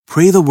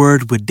Pray the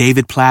Word with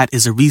David Platt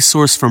is a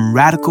resource from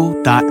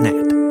radical.net.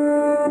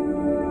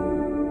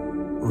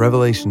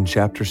 Revelation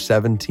chapter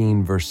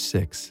 17, verse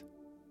 6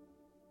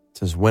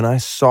 says, "When I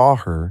saw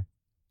her,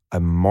 I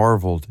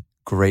marveled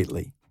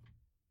greatly."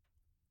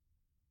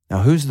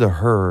 Now, who's the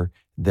her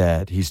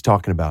that he's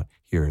talking about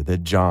here,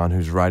 that John,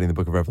 who's writing the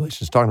book of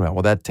Revelation, is talking about?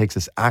 Well, that takes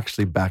us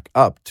actually back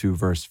up to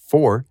verse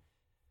 4,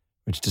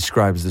 which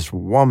describes this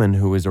woman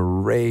who is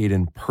arrayed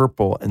in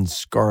purple and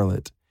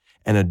scarlet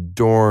and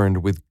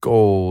adorned with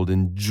gold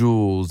and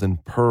jewels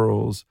and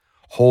pearls,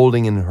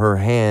 holding in her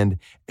hand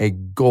a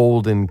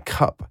golden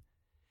cup.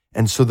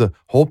 And so the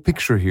whole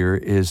picture here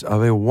is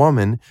of a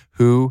woman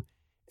who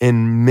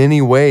in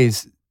many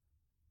ways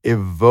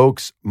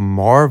evokes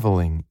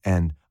marveling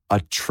and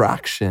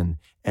attraction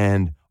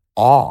and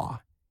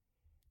awe.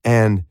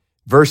 And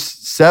verse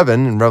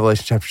 7 in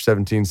Revelation chapter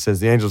 17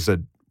 says, the angel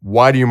said,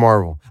 "Why do you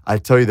marvel? I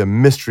tell you the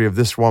mystery of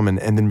this woman,"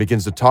 and then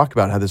begins to talk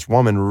about how this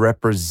woman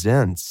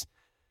represents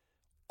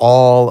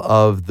all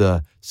of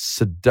the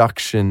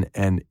seduction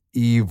and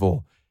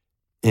evil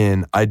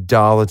in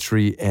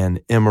idolatry and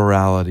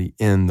immorality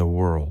in the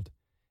world.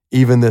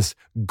 Even this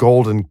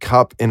golden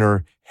cup in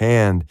her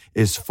hand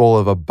is full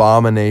of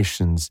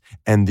abominations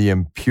and the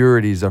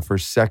impurities of her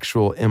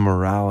sexual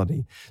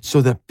immorality.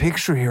 So the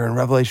picture here in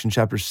Revelation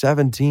chapter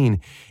 17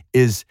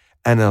 is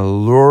an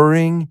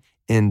alluring,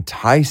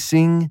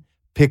 enticing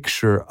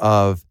picture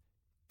of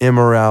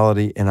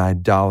immorality and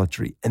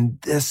idolatry. And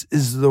this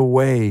is the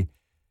way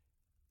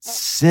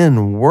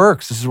sin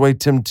works. This is the way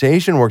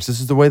temptation works.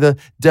 This is the way the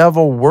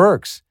devil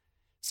works.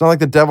 It's not like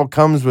the devil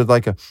comes with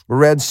like a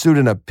red suit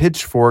and a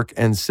pitchfork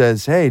and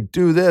says, "Hey,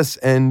 do this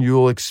and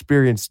you'll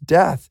experience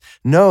death."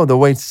 No, the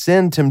way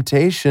sin,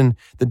 temptation,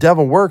 the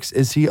devil works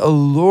is he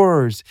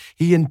allures,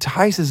 he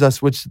entices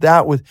us with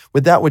that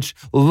which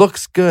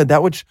looks good,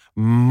 that which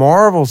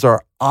marvels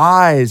our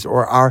eyes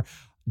or our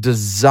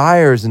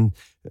desires, and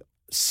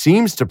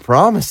seems to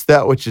promise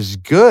that which is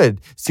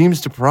good, seems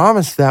to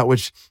promise that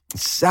which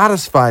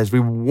satisfies. We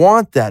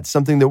want that,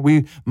 something that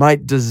we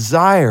might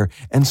desire.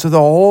 And so the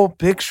whole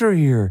picture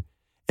here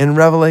in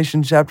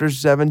Revelation chapter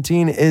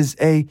 17 is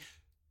a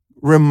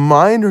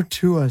reminder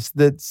to us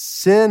that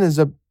sin is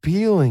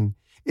appealing,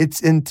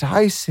 it's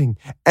enticing,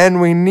 and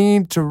we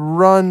need to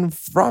run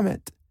from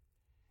it.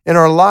 In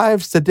our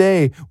lives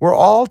today, we're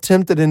all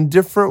tempted in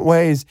different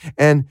ways,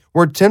 and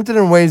we're tempted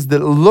in ways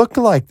that look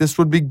like this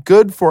would be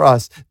good for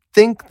us.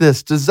 Think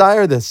this,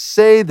 desire this,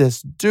 say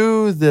this,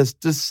 do this,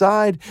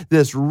 decide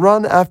this,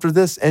 run after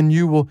this, and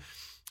you will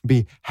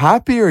be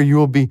happier. You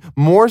will be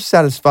more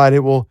satisfied.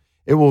 It will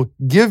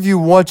give you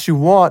what you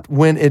want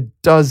when it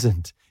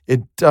doesn't.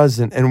 It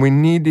doesn't. And we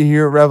need to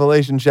hear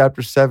Revelation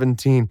chapter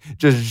 17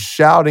 just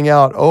shouting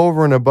out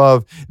over and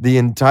above the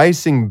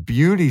enticing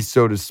beauty,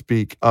 so to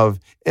speak, of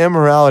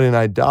immorality and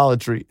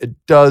idolatry. It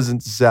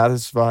doesn't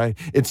satisfy.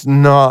 It's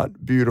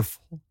not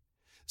beautiful.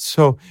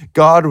 So,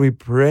 God, we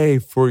pray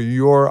for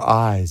your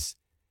eyes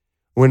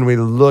when we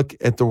look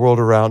at the world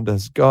around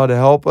us. God,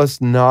 help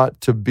us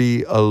not to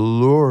be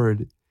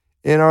allured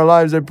in our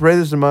lives. I pray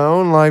this in my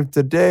own life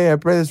today. I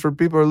pray this for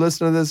people who are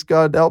listening to this.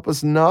 God, help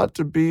us not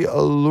to be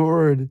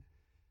allured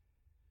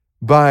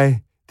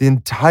by the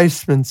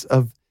enticements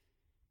of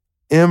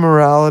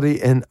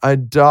immorality and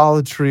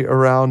idolatry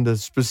around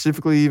us,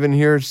 specifically even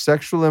here,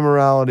 sexual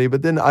immorality,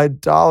 but then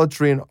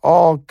idolatry in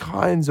all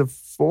kinds of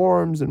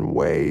forms and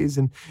ways,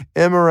 and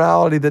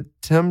immorality that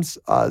tempts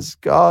us.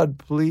 God,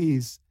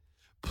 please,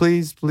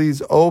 please,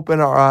 please open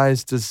our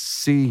eyes to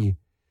see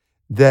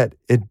that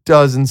it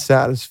doesn't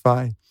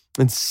satisfy,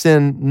 and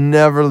sin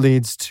never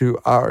leads to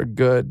our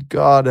good.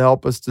 God,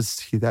 help us to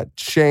see that.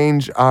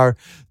 Change our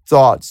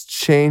thoughts,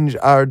 change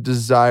our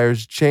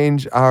desires,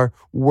 change our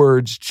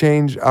words,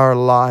 change our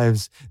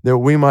lives, that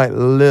we might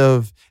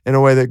live in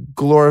a way that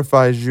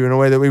glorifies you, in a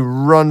way that we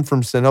run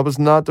from sin. Help us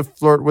not to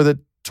flirt with it,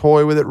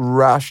 toy with it,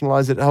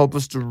 rationalize it. Help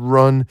us to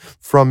run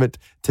from it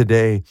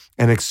today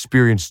and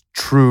experience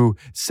true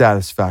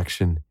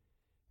satisfaction,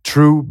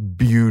 true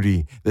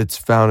beauty that's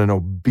found in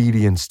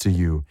obedience to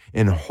you,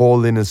 in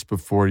holiness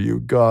before you.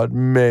 God,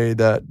 may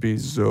that be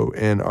so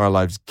in our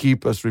lives.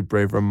 Keep us, we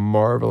pray, from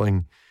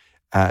marveling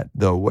at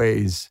the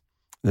ways,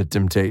 the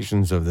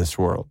temptations of this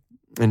world.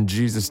 In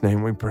Jesus'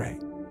 name we pray.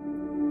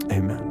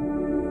 Amen.